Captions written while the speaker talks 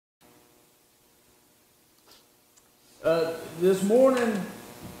This morning,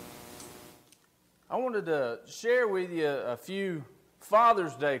 I wanted to share with you a few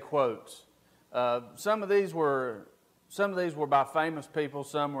Father's Day quotes. Some of these were by famous people,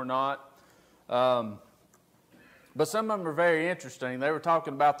 some were not. But some of them are very interesting. They were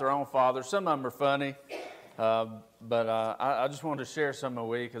talking about their own father. Some of them are funny. But I just wanted to share some of them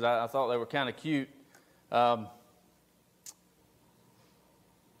with you because I thought they were kind of cute.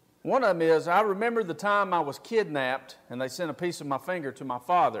 One of them is, I remember the time I was kidnapped and they sent a piece of my finger to my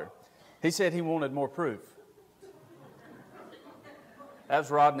father. He said he wanted more proof.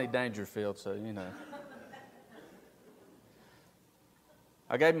 That's Rodney Dangerfield, so you know.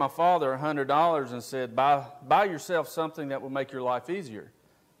 I gave my father $100 and said, buy yourself something that will make your life easier.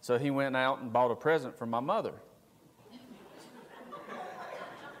 So he went out and bought a present for my mother.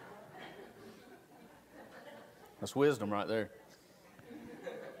 That's wisdom right there.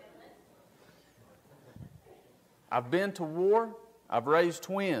 I've been to war. I've raised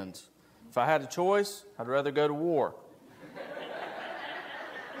twins. If I had a choice, I'd rather go to war.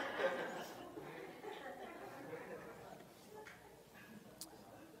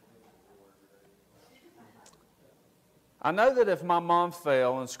 I know that if my mom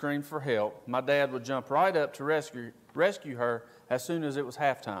fell and screamed for help, my dad would jump right up to rescue her as soon as it was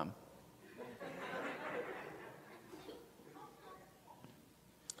halftime.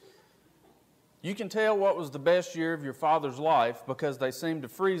 You can tell what was the best year of your father's life because they seemed to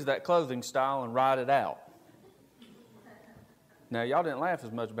freeze that clothing style and ride it out. Now, y'all didn't laugh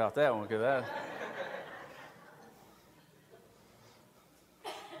as much about that one, because that...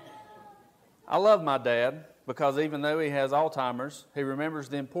 I love my dad because even though he has Alzheimer's, he remembers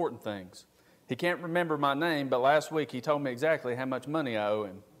the important things. He can't remember my name, but last week he told me exactly how much money I owe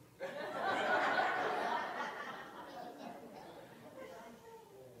him.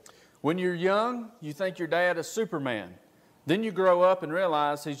 When you're young, you think your dad is Superman. Then you grow up and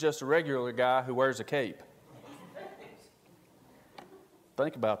realize he's just a regular guy who wears a cape.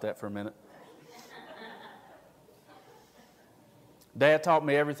 Think about that for a minute. Dad taught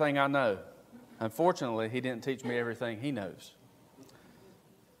me everything I know. Unfortunately, he didn't teach me everything he knows.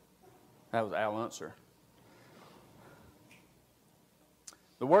 That was Al Unser.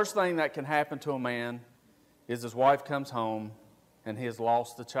 The worst thing that can happen to a man is his wife comes home and he has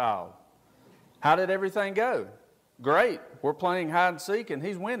lost the child. How did everything go? Great. We're playing hide and seek and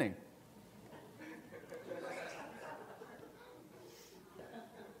he's winning.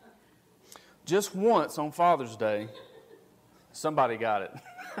 Just once on Father's Day, somebody got it.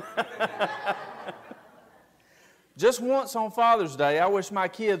 Just once on Father's Day, I wish my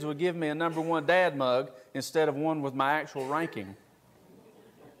kids would give me a #1 dad mug instead of one with my actual ranking.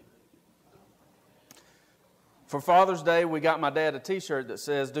 For Father's Day, we got my dad a t-shirt that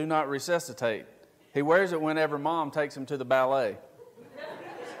says, "Do not resuscitate." He wears it whenever Mom takes him to the ballet.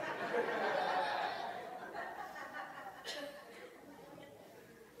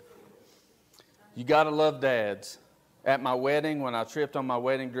 You gotta love dads. At my wedding, when I tripped on my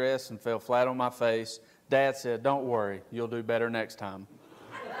wedding dress and fell flat on my face, Dad said, "Don't worry, you'll do better next time."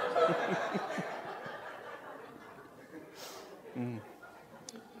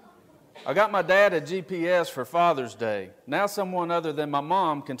 I got my dad a GPS for Father's Day. Now someone other than my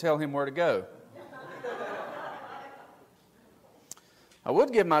mom can tell him where to go. I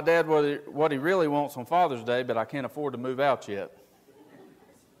would give my dad what he really wants on Father's Day, but I can't afford to move out yet.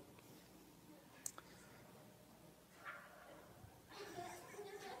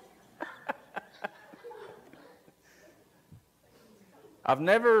 I've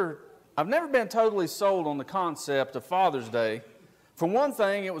never been totally sold on the concept of Father's Day. For one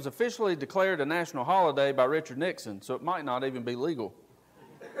thing, it was officially declared a national holiday by Richard Nixon, so it might not even be legal.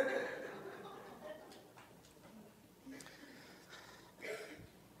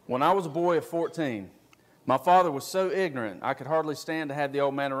 When I was a boy of 14, my father was so ignorant I could hardly stand to have the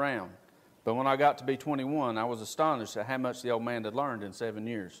old man around. But when I got to be 21, I was astonished at how much the old man had learned in 7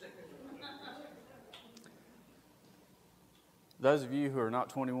 years. Those of you who are not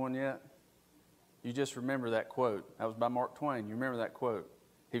 21 yet, you just remember that quote. That was by Mark Twain. You remember that quote.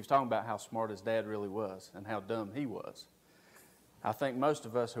 He was talking about how smart his dad really was and how dumb he was. I think most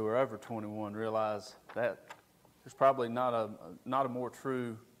of us who are over 21 realize that there's probably not a more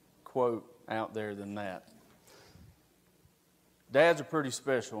true quote out there than that. Dads are pretty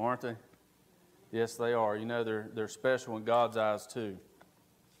special, aren't they? Yes, they are. You know, they're special in God's eyes too.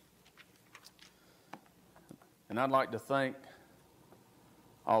 And I'd like to thank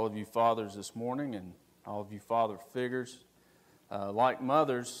all of you fathers this morning and all of you father figures. Like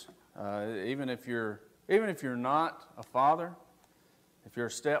mothers, even if you're not a father, if you're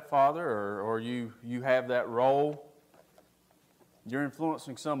a stepfather or you have that role You're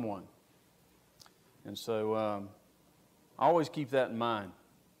influencing someone. And so always keep that in mind.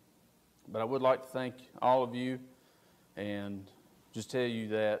 But I would like to thank all of you and just tell you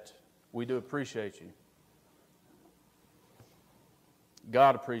that we do appreciate you.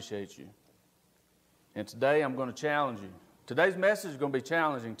 God appreciates you. And today I'm going to challenge you. Today's message is going to be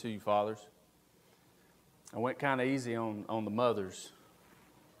challenging to you, fathers. I went kind of easy on the mothers,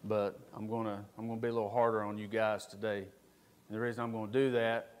 but I'm going to be a little harder on you guys today. And the reason I'm going to do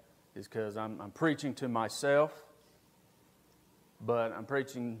that is because I'm preaching to myself, but I'm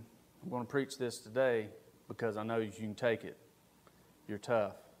going to preach this today because I know you can take it. You're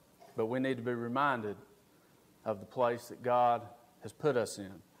tough. But we need to be reminded of the place that God has put us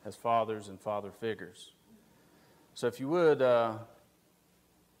in as fathers and father figures. So if you would, turn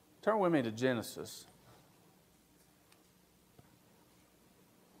with me to Genesis.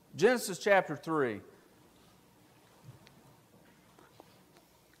 Genesis chapter 3.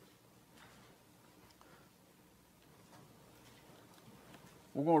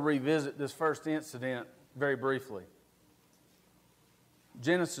 We're going to revisit this first incident very briefly.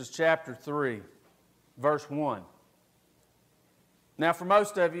 Genesis chapter 3, verse 1. Now, for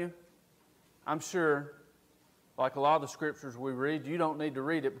most of you, I'm sure, like a lot of the scriptures we read, you don't need to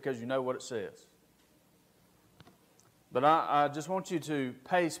read it because you know what it says. But I just want you to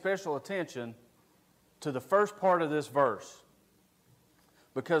pay special attention to the first part of this verse,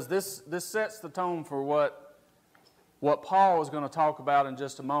 because this sets the tone for what Paul is going to talk about in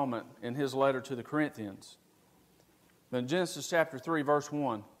just a moment in his letter to the Corinthians. In Genesis chapter 3, verse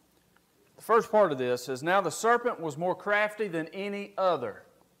 1, the first part of this says, "Now the serpent was more crafty than any other."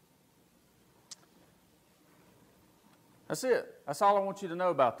 That's it. That's all I want you to know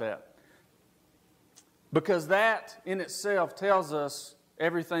about that. Because that in itself tells us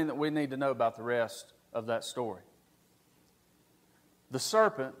everything that we need to know about the rest of that story. The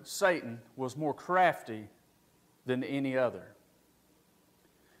serpent, Satan, was more crafty than any other.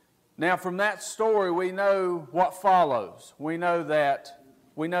 Now, from that story, we know what follows. We know that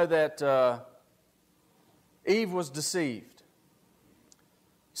Eve was deceived.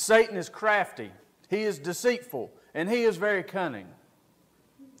 Satan is crafty. He is deceitful, and he is very cunning.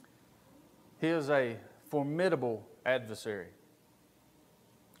 He is a formidable adversary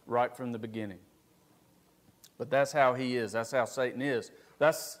right from the beginning. But that's how he is. That's how Satan is.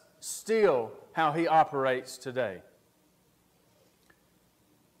 That's still how he operates today.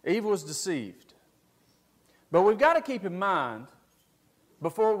 Eve was deceived. But we've got to keep in mind,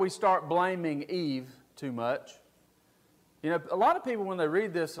 before we start blaming Eve too much, a lot of people when they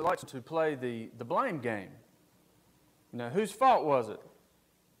read this, they like to play the blame game. Whose fault was it?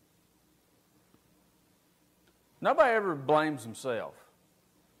 Nobody ever blames himself.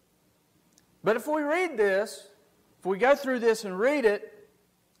 But if we read this, if we go through this and read it,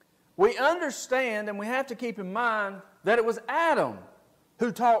 we understand and we have to keep in mind that it was Adam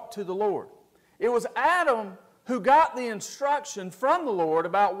who talked to the Lord. It was Adam who got the instruction from the Lord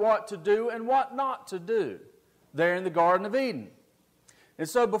about what to do and what not to do there in the Garden of Eden. And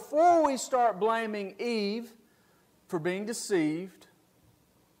so before we start blaming Eve for being deceived,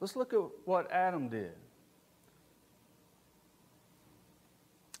 let's look at what Adam did.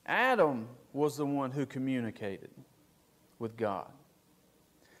 Adam was the one who communicated with God.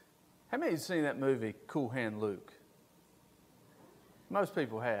 How many of you have seen that movie, Cool Hand Luke? Most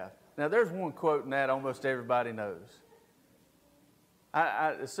people have. Now, there's one quote in that almost everybody knows.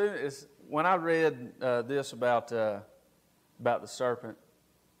 When I read this about the serpent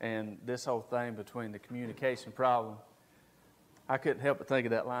and this whole thing between the communication problem, I couldn't help but think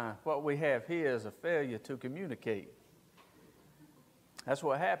of that line. What we have here is a failure to communicate. That's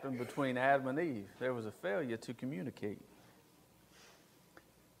what happened between Adam and Eve. There was a failure to communicate.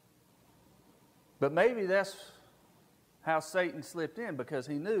 But maybe that's how Satan slipped in, because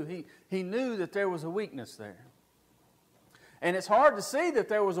he knew that there was a weakness there. And it's hard to see that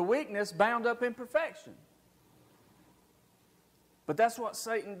there was a weakness bound up in perfection. But that's what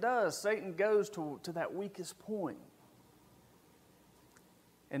Satan does. Satan goes to that weakest point.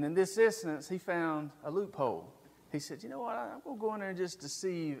 And in this instance, he found a loophole. He said, you know what, I'm going to go in there and just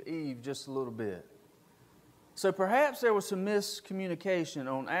deceive Eve just a little bit. So perhaps there was some miscommunication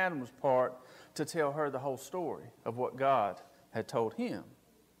on Adam's part to tell her the whole story of what God had told him.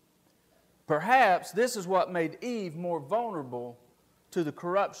 Perhaps this is what made Eve more vulnerable to the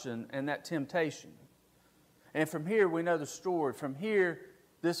corruption and that temptation. And from here we know the story. From here,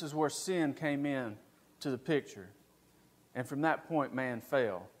 this is where sin came in to the picture. And from that point, man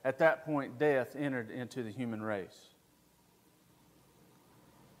fell. At that point, death entered into the human race.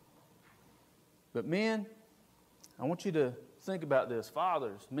 But men, I want you to think about this.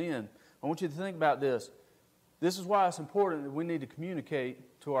 Fathers, men, I want you to think about this. This is why it's important that we need to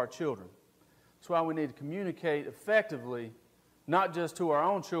communicate to our children. That's why we need to communicate effectively, not just to our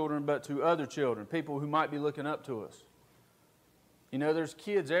own children, but to other children, people who might be looking up to us. You know, there's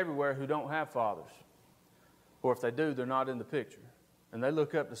kids everywhere who don't have fathers. Or if they do, they're not in the picture. And they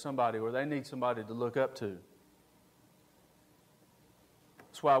look up to somebody, or they need somebody to look up to.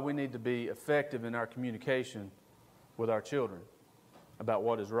 That's why we need to be effective in our communication with our children about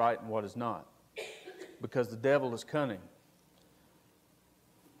what is right and what is not. Because the devil is cunning.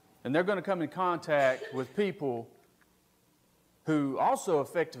 And they're going to come in contact with people who also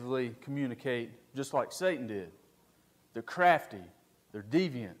effectively communicate just like Satan did. They're crafty, they're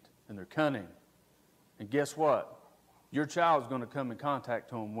deviant, and they're cunning. And guess what? Your child is going to come in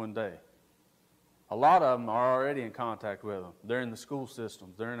contact with them one day. A lot of them are already in contact with them. They're in the school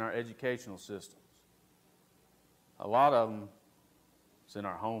systems. They're in our educational systems. A lot of them is in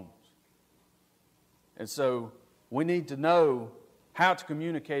our homes. And so we need to know how to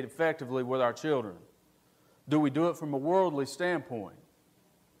communicate effectively with our children. Do we do it from a worldly standpoint?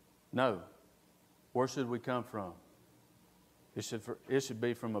 No. Where should we come from? It should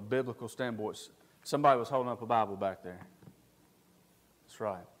be from a biblical standpoint. Somebody was holding up a Bible back there. That's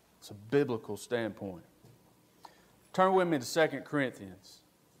right. It's a biblical standpoint. Turn with me to 2 Corinthians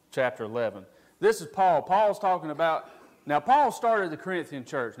chapter 11. This is Paul. Paul's talking about... Now, Paul started the Corinthian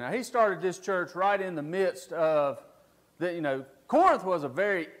church. Now, he started this church right in the midst of... Corinth was a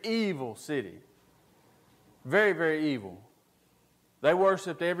very evil city. Very, very evil. They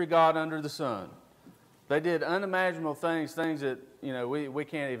worshipped every god under the sun. They did unimaginable things that, we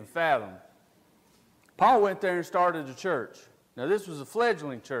can't even fathom. Paul went there and started a church. Now, this was a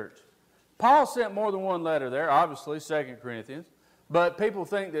fledgling church. Paul sent more than one letter there, obviously, 2 Corinthians. But people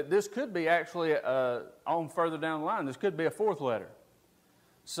think that this could be actually, on further down the line, this could be a fourth letter.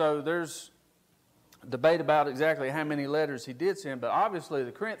 So there's debate about exactly how many letters he did send. But obviously,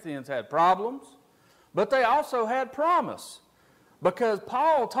 the Corinthians had problems. But they also had promise. Because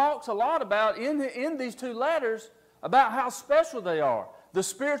Paul talks a lot about, in these two letters, about how special they are. The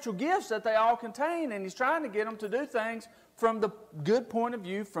spiritual gifts that they all contain. And he's trying to get them to do things from the good point of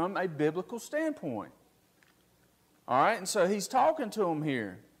view, from a biblical standpoint. All right? And so he's talking to them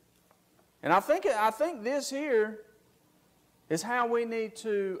here. And I think this here is how we need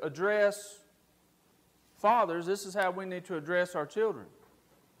to address fathers. This is how we need to address our children.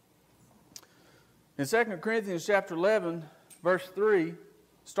 In 2 Corinthians chapter 11, verse 3,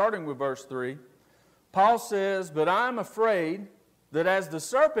 starting with verse 3, Paul says, "But I am afraid that as the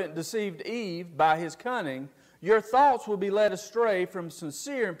serpent deceived Eve by his cunning, your thoughts will be led astray from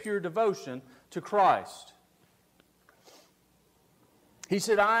sincere and pure devotion to Christ." He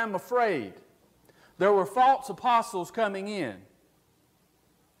said, I am afraid. There were false apostles coming in.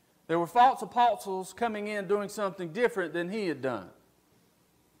 There were false apostles coming in doing something different than he had done.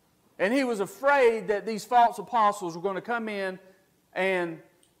 And he was afraid that these false apostles were going to come in and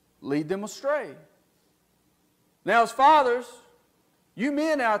lead them astray. Now, as fathers, you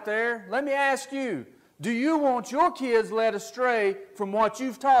men out there, let me ask you, do you want your kids led astray from what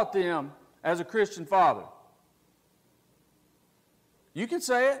you've taught them as a Christian father? You can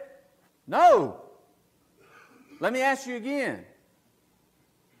say it. No. Let me ask you again.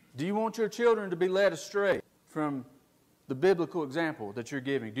 Do you want your children to be led astray from the biblical example that you're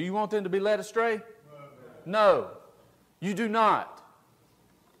giving? Do you want them to be led astray? No. You do not.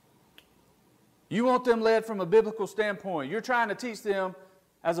 You want them led from a biblical standpoint. You're trying to teach them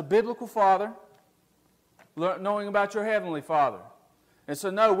as a biblical father, knowing about your heavenly Father. And so,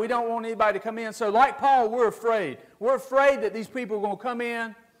 no, we don't want anybody to come in. So, like Paul, we're afraid. We're afraid that these people are going to come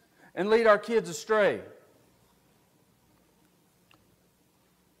in and lead our kids astray.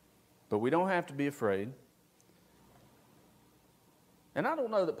 But we don't have to be afraid. And I don't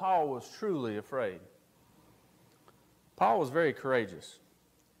know that Paul was truly afraid. Paul was very courageous.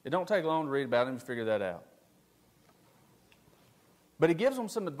 It don't take long to read about him to figure that out. But he gives them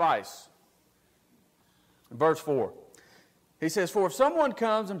some advice. In verse 4, he says, "For if someone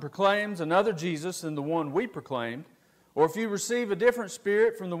comes and proclaims another Jesus than the one we proclaimed, or if you receive a different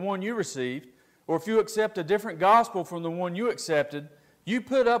spirit from the one you received, or if you accept a different gospel from the one you accepted, you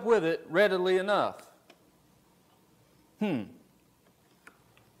put up with it readily enough." All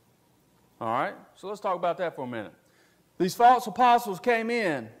right, so let's talk about that for a minute. These false apostles came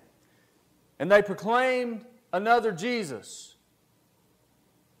in and they proclaimed another Jesus.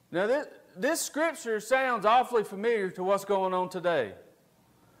 Now this scripture sounds awfully familiar to what's going on today.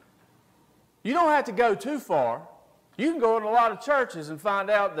 You don't have to go too far. You can go in a lot of churches and find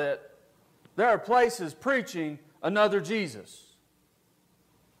out that there are places preaching another Jesus.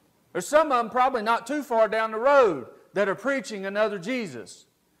 There's some of them probably not too far down the road that are preaching another Jesus.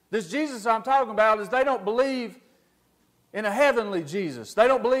 This Jesus I'm talking about is they don't believe in a heavenly Jesus. They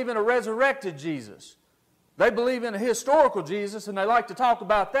don't believe in a resurrected Jesus. They believe in a historical Jesus, and they like to talk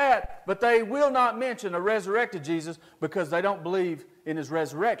about that, but they will not mention a resurrected Jesus because they don't believe in His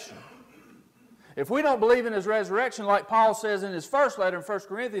resurrection. If we don't believe in His resurrection, like Paul says in his first letter in 1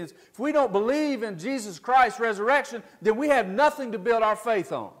 Corinthians, if we don't believe in Jesus Christ's resurrection, then we have nothing to build our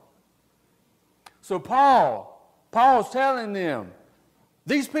faith on. So Paul's telling them,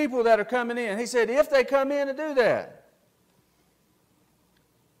 these people that are coming in, he said, if they come in and do that,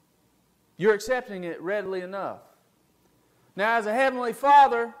 you're accepting it readily enough. Now, as a heavenly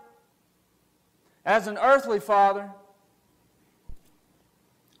Father, as an earthly Father,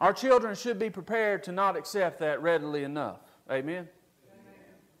 our children should be prepared to not accept that readily enough. Amen? Amen.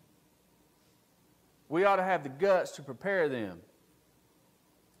 We ought to have the guts to prepare them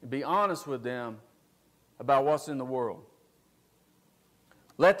and be honest with them about what's in the world.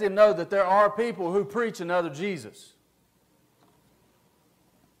 Let them know that there are people who preach another Jesus.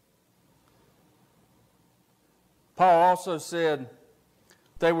 Paul also said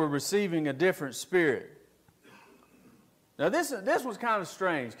they were receiving a different spirit. Now this one's kind of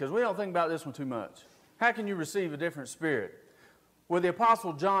strange because we don't think about this one too much. How can you receive a different spirit? Well, the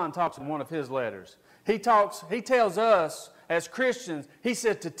Apostle John talks in one of his letters. He tells us as Christians, he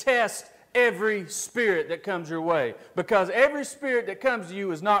said to test every spirit that comes your way, because every spirit that comes to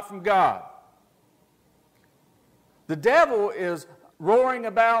you is not from God. The devil is roaring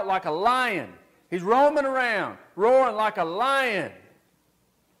about like a lion. He's roaming around, roaring like a lion,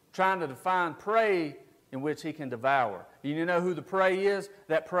 trying to find prey in which he can devour. You know who the prey is?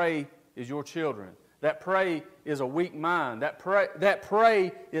 That prey is your children. That prey is a weak mind. That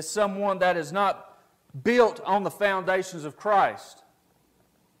prey is someone that is not built on the foundations of Christ.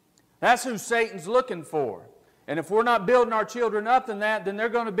 That's who Satan's looking for. And if we're not building our children up in that, then they're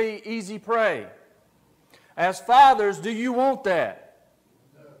going to be easy prey. As fathers, do you want that?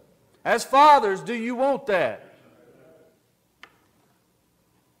 As fathers, do you want that?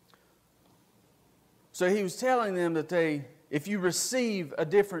 So he was telling them that if you receive a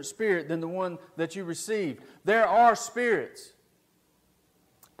different spirit than the one that you received, there are spirits.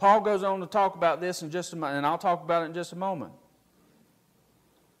 Paul goes on to talk about this in just a moment, and I'll talk about it in just a moment.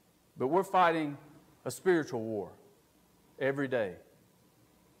 But we're fighting a spiritual war every day.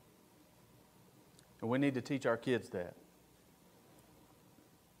 And we need to teach our kids that.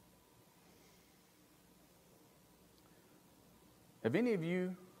 Have any of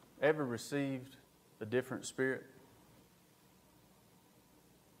you ever received a different spirit?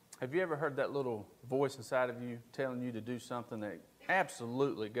 Have you ever heard that little voice inside of you telling you to do something that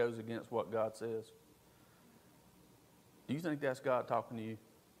absolutely goes against what God says? Do you think that's God talking to you?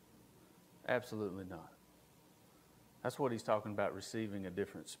 Absolutely not. That's what he's talking about, receiving a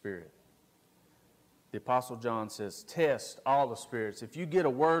different spirit. The Apostle John says, test all the spirits. If you get a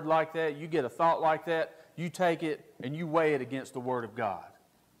word like that, you get a thought like that, you take it and you weigh it against the Word of God.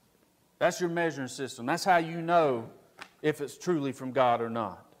 That's your measuring system. That's how you know if it's truly from God or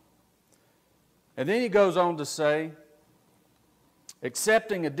not. And then he goes on to say,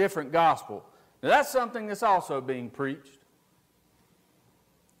 accepting a different gospel. Now that's something that's also being preached.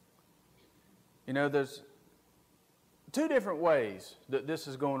 You know, there's two different ways that this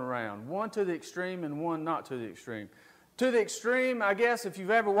is going around. One to the extreme and one not to the extreme. To the extreme, I guess if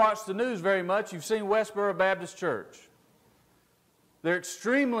you've ever watched the news very much, you've seen Westboro Baptist Church. They're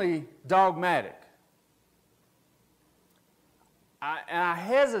extremely dogmatic. I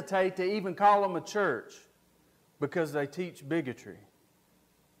hesitate to even call them a church because they teach bigotry.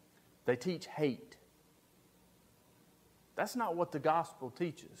 They teach hate. That's not what the gospel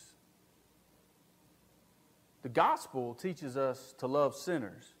teaches. The gospel teaches us to love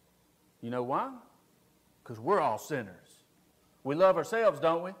sinners. You know why? Because we're all sinners. We love ourselves,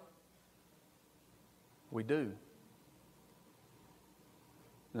 don't we? We do.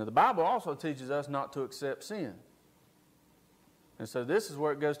 Now, the Bible also teaches us not to accept sin. And so this is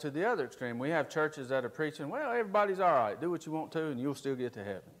where it goes to the other extreme. We have churches that are preaching, well, everybody's all right. Do what you want to and you'll still get to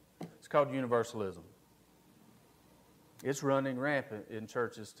heaven. It's called universalism. It's running rampant in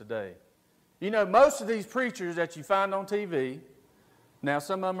churches today. You know, most of these preachers that you find on TV, now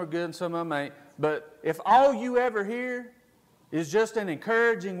some of them are good and some of them ain't, but if all you ever hear is just an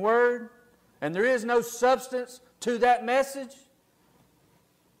encouraging word and there is no substance to that message,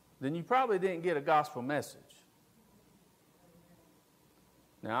 then you probably didn't get a gospel message.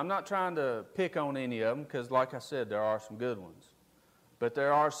 Now, I'm not trying to pick on any of them because, like I said, there are some good ones. But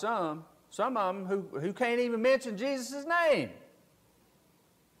there are some Some of them who can't even mention Jesus' name.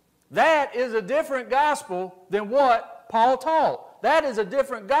 That is a different gospel than what Paul taught. That is a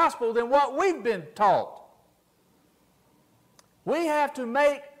different gospel than what we've been taught. We have to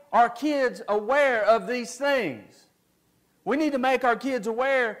make our kids aware of these things. We need to make our kids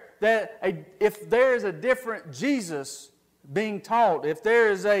aware that if there is a different Jesus being taught, if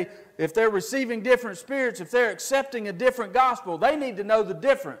they're receiving different spirits, if they're accepting a different gospel, they need to know the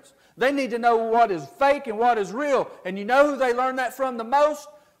difference. They need to know what is fake and what is real. And you know who they learn that from the most?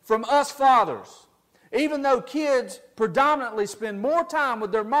 From us fathers. Even though kids predominantly spend more time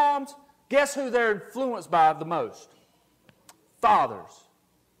with their moms, guess who they're influenced by the most? Fathers.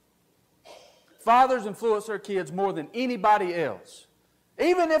 Fathers influence their kids more than anybody else.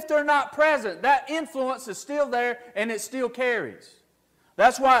 Even if they're not present, that influence is still there and it still carries.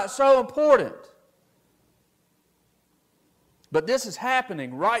 That's why it's so important. But this is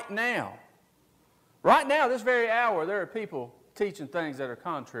happening right now. Right now, this very hour, there are people teaching things that are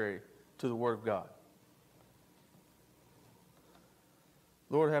contrary to the Word of God.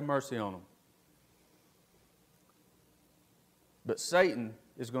 Lord, have mercy on them. But Satan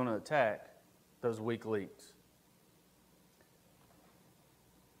is going to attack those weak links.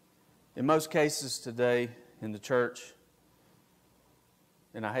 In most cases today in the church,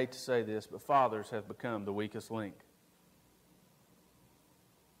 and I hate to say this, but fathers have become the weakest link.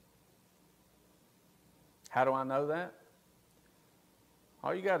 How do I know that?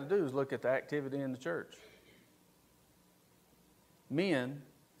 All you got to do is look at the activity in the church. Men,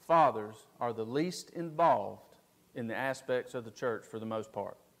 fathers, are the least involved in the aspects of the church for the most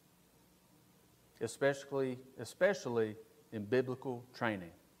part. Especially in biblical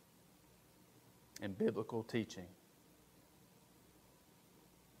training and biblical teaching.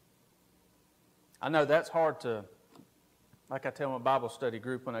 I know that's hard to, like I tell my Bible study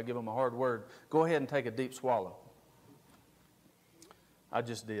group when I give them a hard word, go ahead and take a deep swallow. I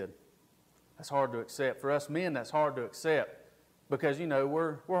just did. That's hard to accept. For us men, that's hard to accept because, you know,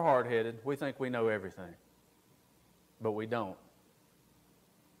 we're hard-headed. We think we know everything. But we don't.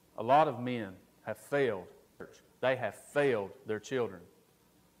 A lot of men have failed. They have failed their children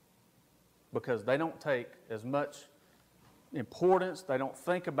because they don't take as much importance, they don't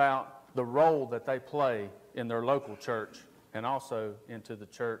think about the role that they play in their local church and also into the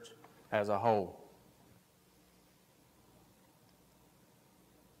church as a whole.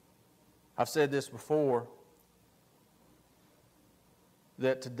 I've said this before,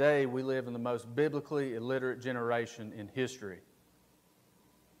 that today we live in the most biblically illiterate generation in history.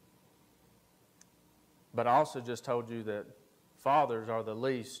 But I also just told you that fathers are the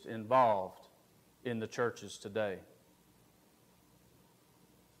least involved in the churches today.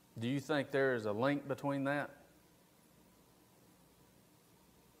 Do you think there is a link between that?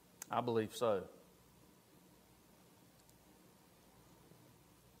 I believe so.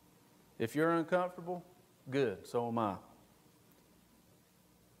 If you're uncomfortable, good, so am I.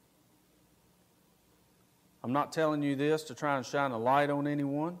 I'm not telling you this to try and shine a light on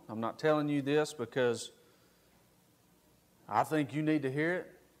anyone. I'm not telling you this because I think you need to hear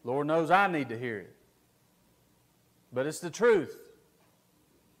it. Lord knows I need to hear it. But it's the truth.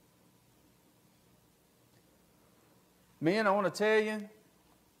 Men, I want to tell you,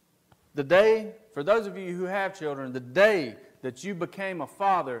 the day, for those of you who have children, the day that you became a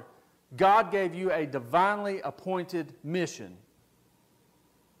father, God gave you a divinely appointed mission.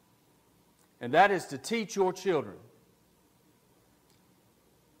 And that is to teach your children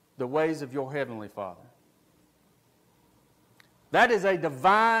the ways of your heavenly Father. That is a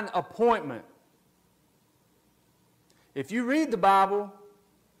divine appointment. If you read the Bible,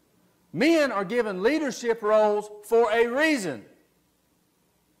 men are given leadership roles for a reason.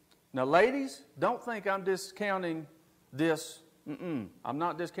 Now, ladies, don't think I'm discounting this. I'm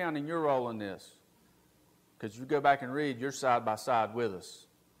not discounting your role in this. Because if you go back and read, you're side by side with us.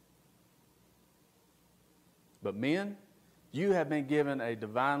 But men, you have been given a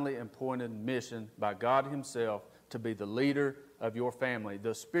divinely appointed mission by God Himself to be the leader of your family,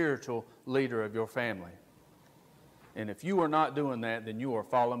 the spiritual leader of your family. And if you are not doing that, then you are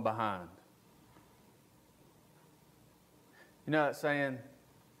falling behind. You know that saying,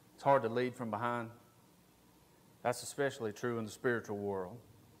 it's hard to lead from behind? That's especially true in the spiritual world.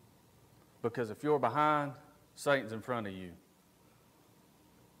 Because if you're behind, Satan's in front of you.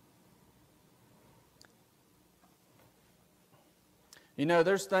 You know,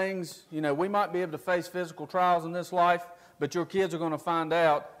 there's things, you know, we might be able to face physical trials in this life, but your kids are going to find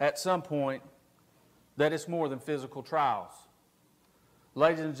out at some point that it's more than physical trials.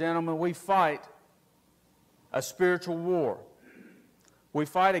 Ladies and gentlemen, we fight a spiritual war. We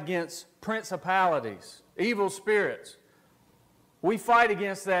fight against principalities, evil spirits. We fight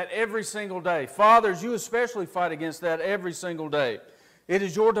against that every single day. Fathers, you especially fight against that every single day. It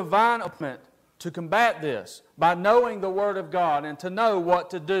is your divine appointment to combat this by knowing the Word of God and to know what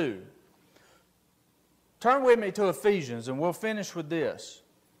to do. Turn with me to Ephesians, and we'll finish with this.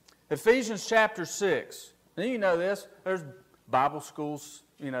 Ephesians chapter 6. Now, you know this. There's Bible schools,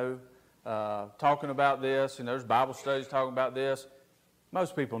 talking about this, and there's Bible studies talking about this.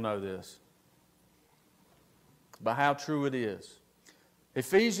 Most people know this. But how true it is.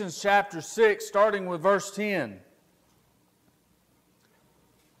 Ephesians chapter 6, starting with verse 10.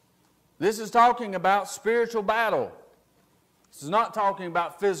 This is talking about spiritual battle. This is not talking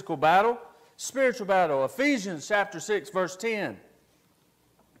about physical battle. Spiritual battle. Ephesians chapter 6, verse 10.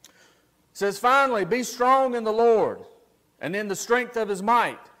 It says, "Finally, be strong in the Lord and in the strength of His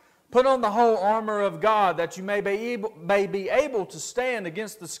might. Put on the whole armor of God, that you may be able to stand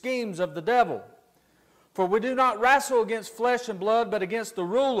against the schemes of the devil. For we do not wrestle against flesh and blood, but against the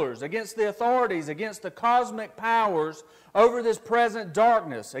rulers, against the authorities, against the cosmic powers over this present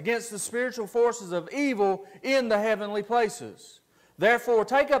darkness, against the spiritual forces of evil in the heavenly places. Therefore,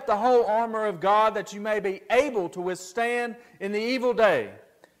 take up the whole armor of God, that you may be able to withstand in the evil day,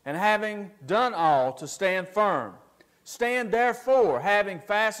 and having done all, to stand firm. Stand therefore, having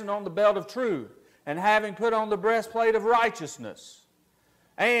fastened on the belt of truth, and having put on the breastplate of righteousness,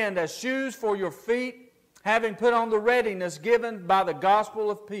 and as shoes for your feet, having put on the readiness given by the gospel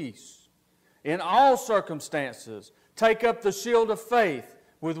of peace. In all circumstances, take up the shield of faith,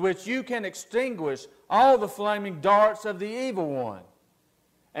 with which you can extinguish all the flaming darts of the evil one.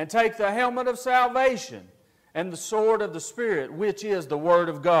 And take the helmet of salvation and the sword of the Spirit, which is the Word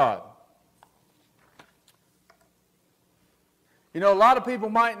of God." A lot of people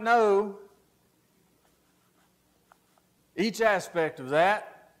might know each aspect of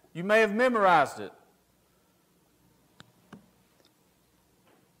that. You may have memorized it.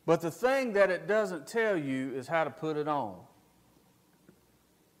 But the thing that it doesn't tell you is how to put it on.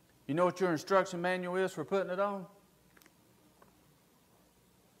 You know what your instruction manual is for putting it on?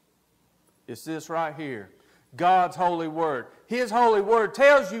 It's this right here. God's holy word. His holy word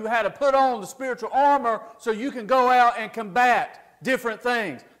tells you how to put on the spiritual armor so you can go out and combat different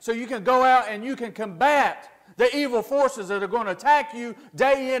things. So you can go out and you can combat the evil forces that are going to attack you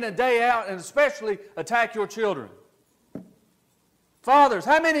day in and day out, and especially attack your children. Fathers,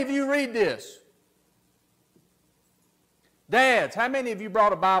 how many of you read this? Dads, how many of you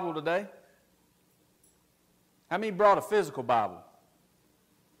brought a Bible today? How many brought a physical Bible?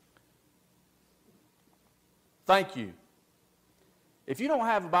 Thank you. If you don't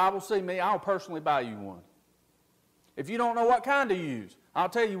have a Bible, see me. I'll personally buy you one. If you don't know what kind to use, I'll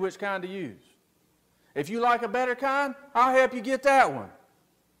tell you which kind to use. If you like a better kind, I'll help you get that one.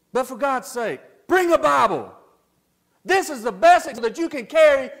 But for God's sake, bring a Bible. This is the best that you can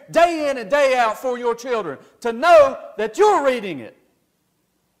carry day in and day out for your children, to know that you're reading it.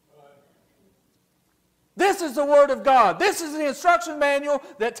 This is the Word of God. This is the instruction manual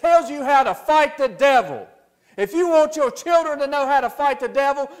that tells you how to fight the devil. If you want your children to know how to fight the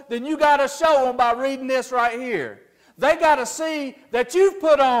devil, then you got to show them by reading this right here. They got to see that you've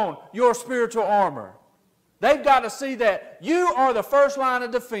put on your spiritual armor. They've got to see that you are the first line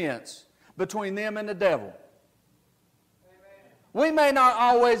of defense between them and the devil. We may not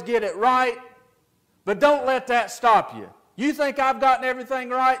always get it right, but don't let that stop you. You think I've gotten everything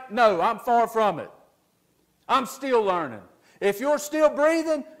right? No, I'm far from it. I'm still learning. If you're still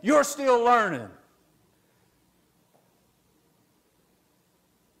breathing, you're still learning.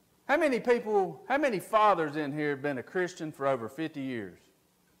 How many fathers in here have been a Christian for over 50 years?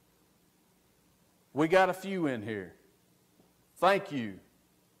 We got a few in here. Thank you.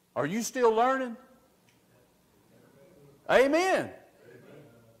 Are you still learning? Amen.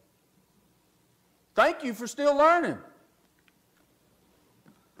 Thank you for still learning.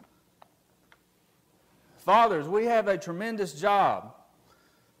 Fathers, we have a tremendous job.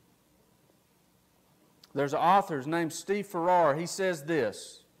 There's an author named Steve Farrar. He says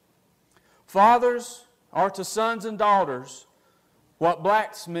this: "Fathers are to sons and daughters what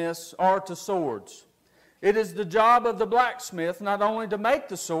blacksmiths are to swords. It is the job of the blacksmith not only to make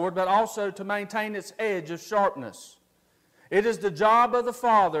the sword, but also to maintain its edge of sharpness. It is the job of the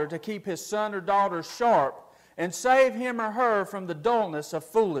father to keep his son or daughter sharp and save him or her from the dullness of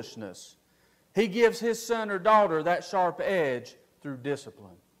foolishness. He gives his son or daughter that sharp edge through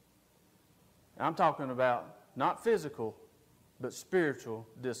discipline." I'm talking about not physical, but spiritual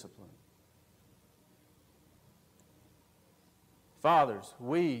discipline. Fathers,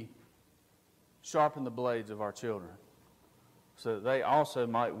 we sharpen the blades of our children so that they also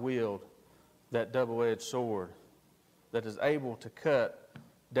might wield that double-edged sword that is able to cut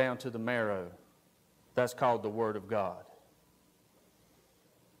down to the marrow. That's called the Word of God.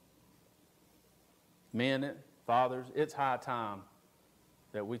 Men, fathers, it's high time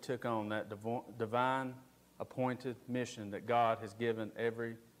that we took on that divine appointed mission that God has given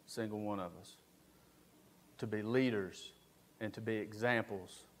every single one of us, to be leaders and to be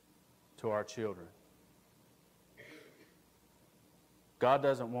examples to our children. God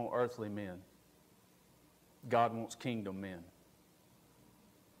doesn't want earthly men. God wants kingdom men.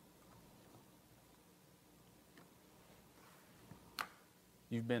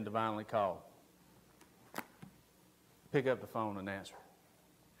 You've been divinely called. Pick up the phone and answer.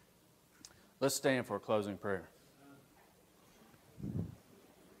 Let's stand for a closing prayer.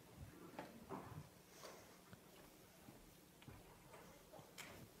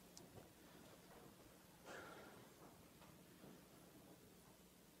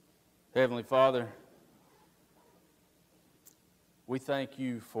 Heavenly Father, we thank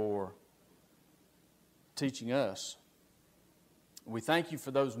you for teaching us. We thank you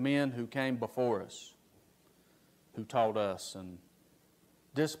for those men who came before us, who taught us and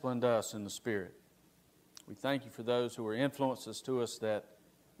disciplined us in the Spirit. We thank you for those who were influences to us that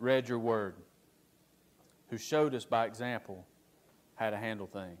read your word, who showed us by example how to handle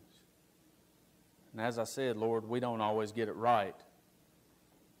things. And as I said, Lord, we don't always get it right.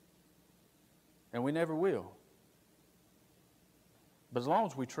 And we never will. But as long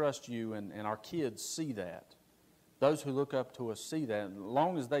as we trust you and our kids see that, those who look up to us see that, and as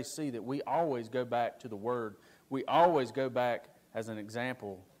long as they see that we always go back to the Word, we always go back as an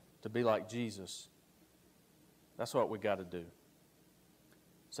example to be like Jesus, that's what we got to do.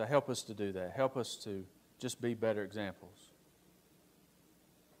 So help us to do that. Help us to just be better examples.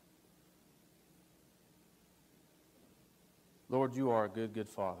 Lord, you are a good, good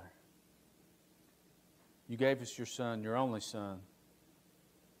Father. You gave us your Son, your only Son,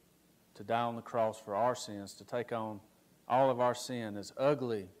 to die on the cross for our sins, to take on all of our sin. As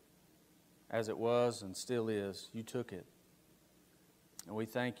ugly as it was and still is, you took it. And we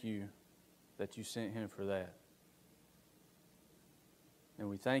thank you that you sent him for that. And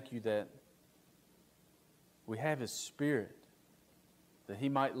we thank you that we have his Spirit, that he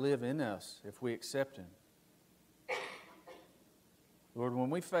might live in us if we accept him. Lord, when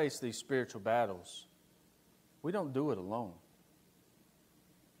we face these spiritual battles, we don't do it alone.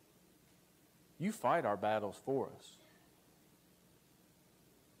 You fight our battles for us.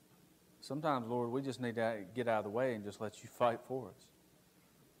 Sometimes, Lord, we just need to get out of the way and just let you fight for us.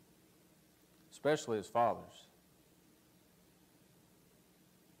 Especially as fathers.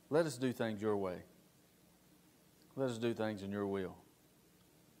 Let us do things your way. Let us do things in your will.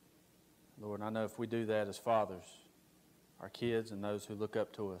 Lord, I know if we do that as fathers, our kids and those who look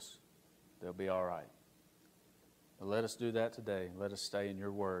up to us, they'll be all right. But let us do that today. Let us stay in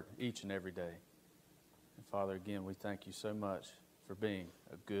your word each and every day. And Father, again, we thank you so much for being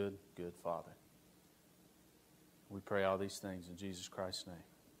a good, good Father. We pray all these things in Jesus Christ's name.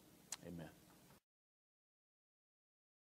 Amen.